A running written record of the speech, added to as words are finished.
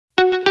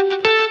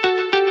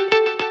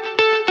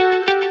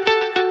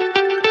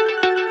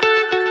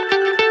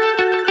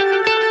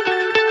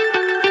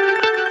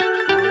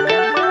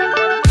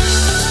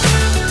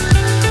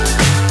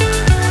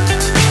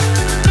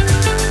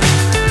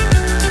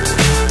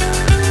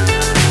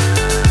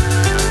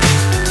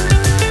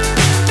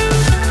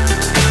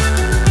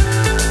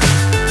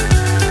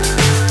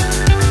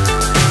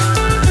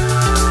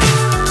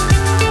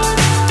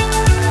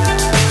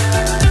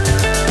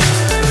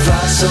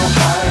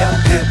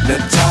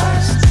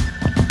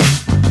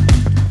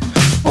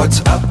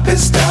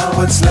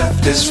what's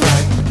left is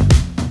right.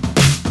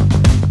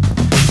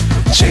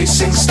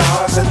 Chasing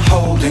stars and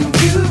holding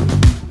you.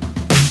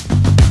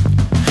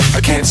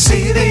 I can't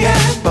see the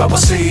end, but we'll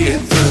see it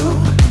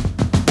through.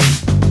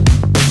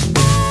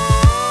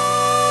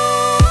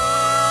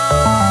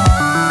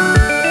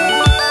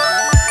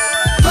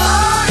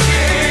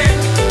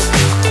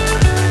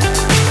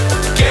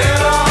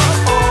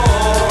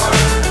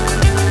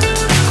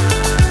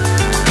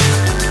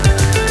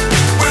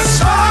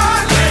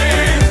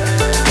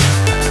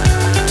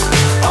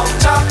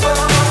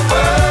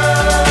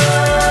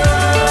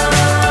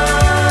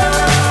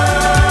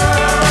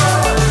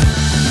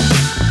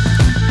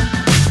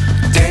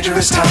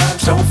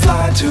 Times don't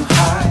fly too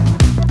high.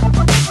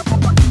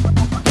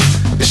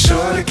 Be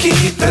sure to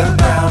keep the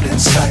ground in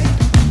sight.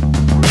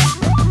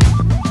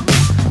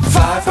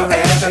 Fly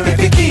forever if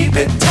you keep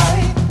it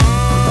tight.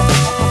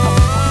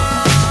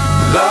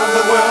 Love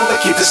the world, but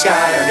keep the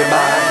sky on your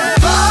mind.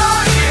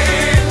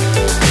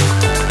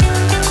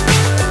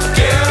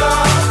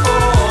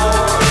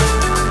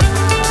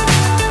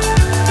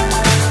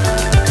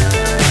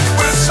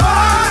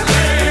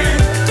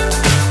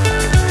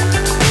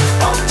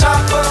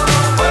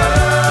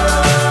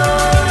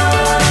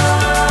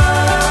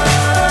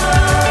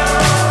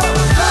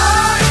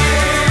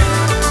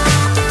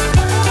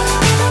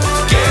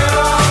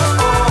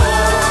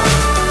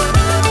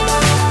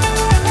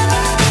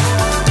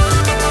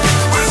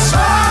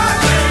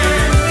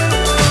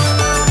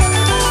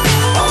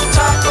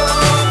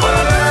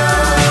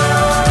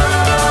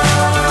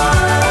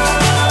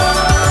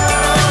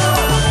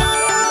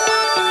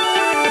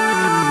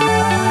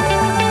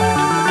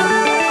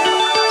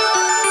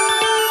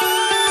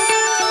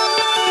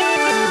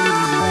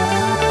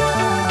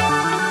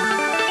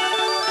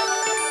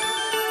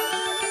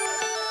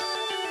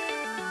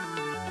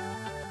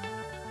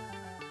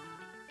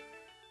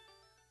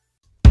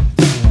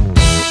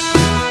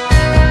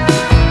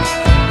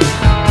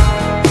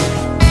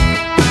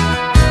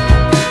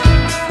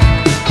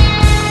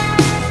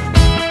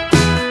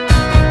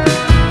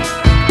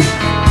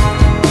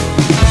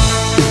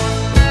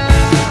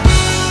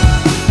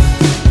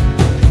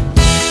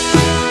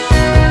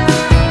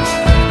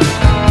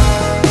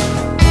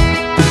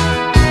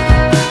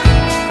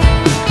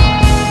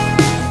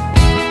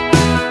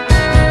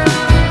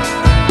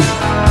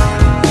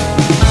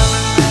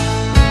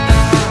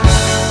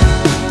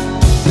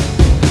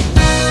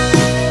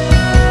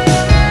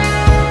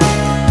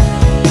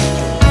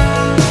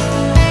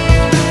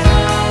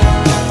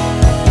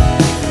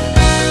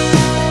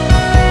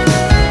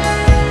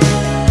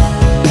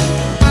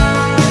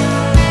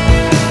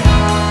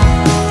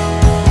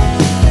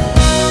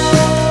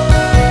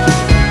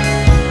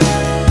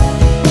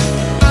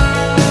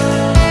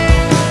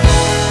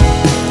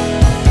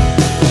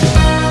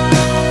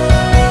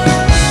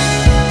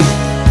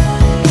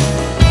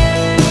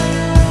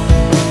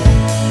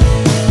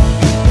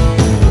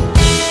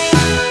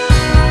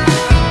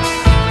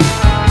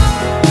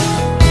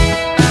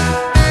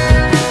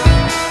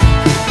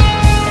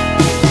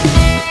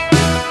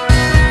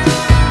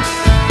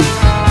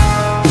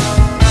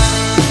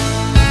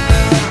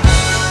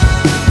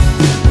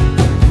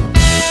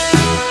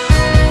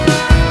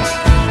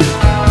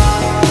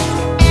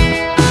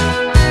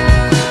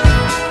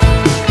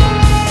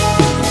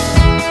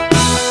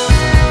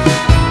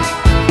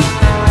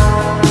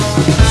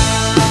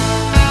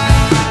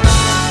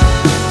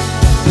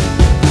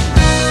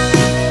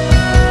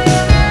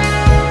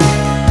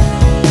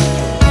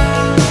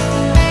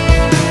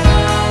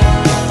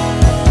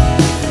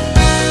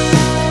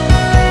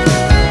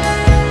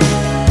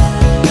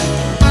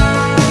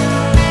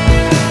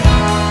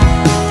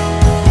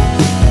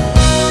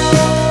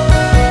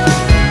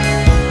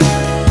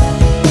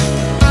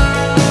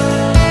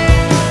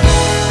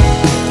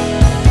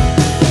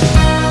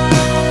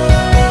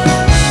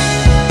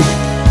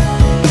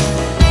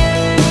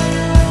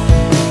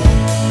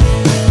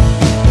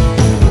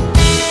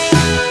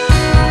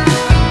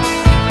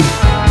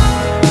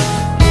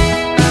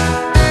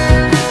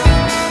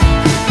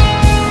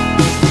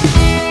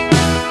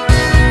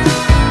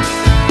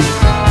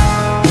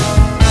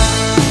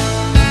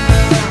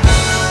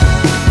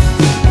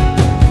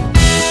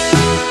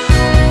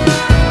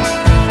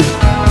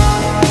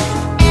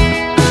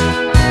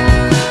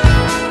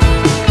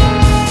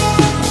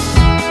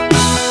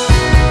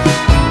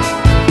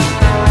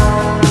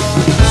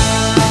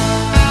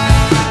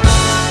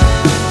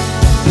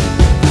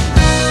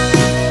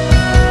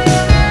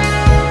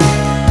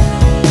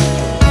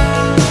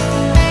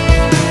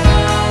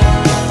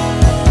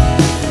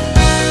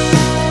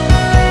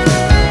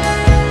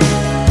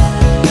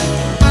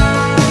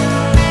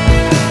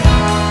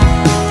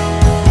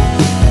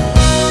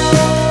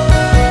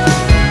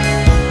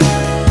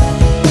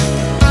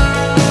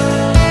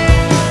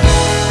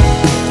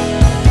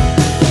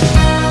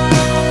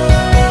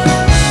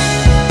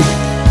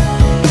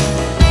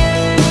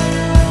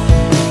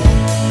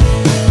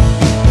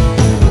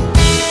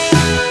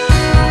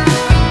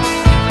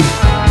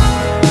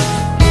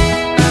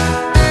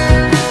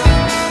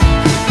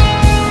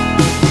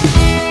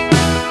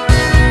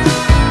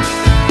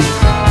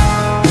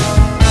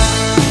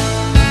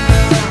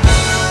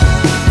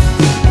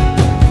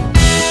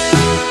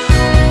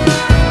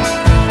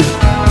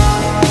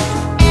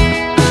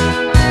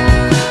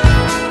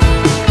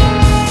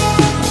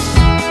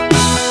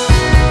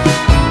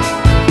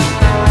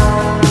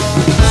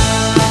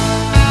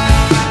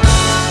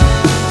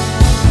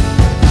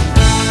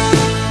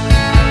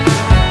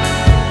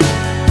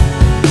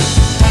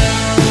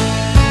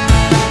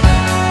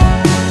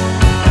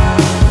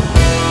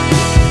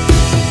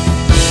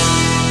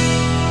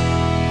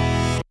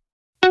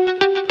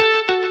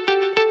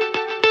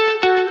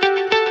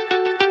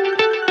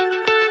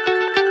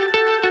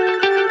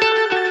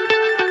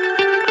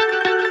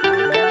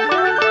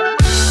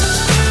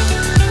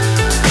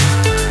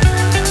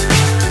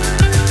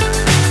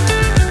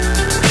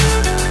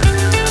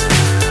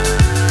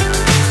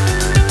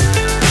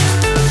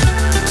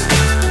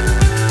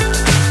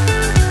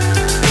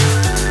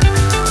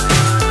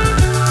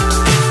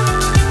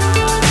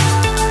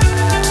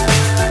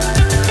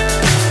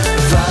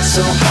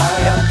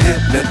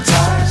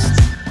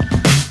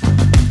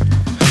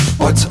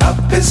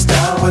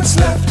 what's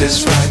left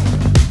is right.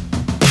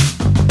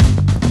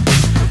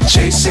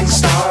 Chasing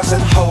stars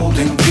and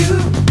holding you.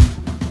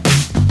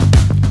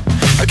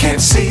 I can't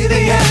see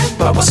the end,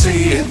 but we'll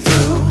see it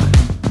through.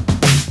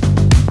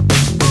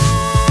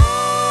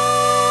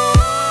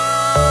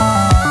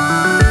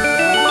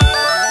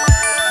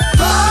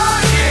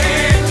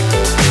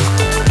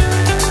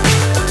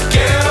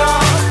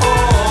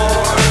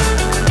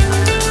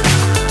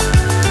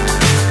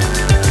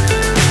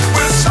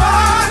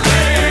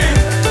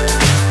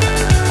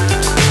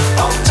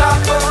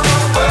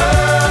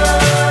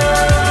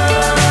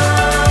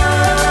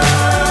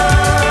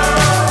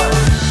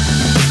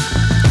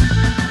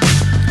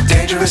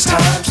 Dangerous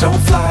times,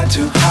 don't fly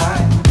too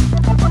high.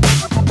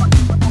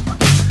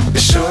 Be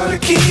sure to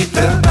keep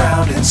the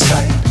ground in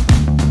sight.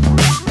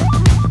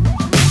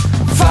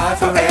 Fly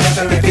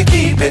forever if you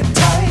keep it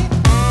tight.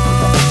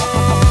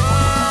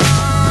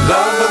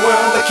 Love the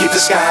world, but keep the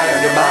sky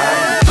on your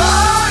mind.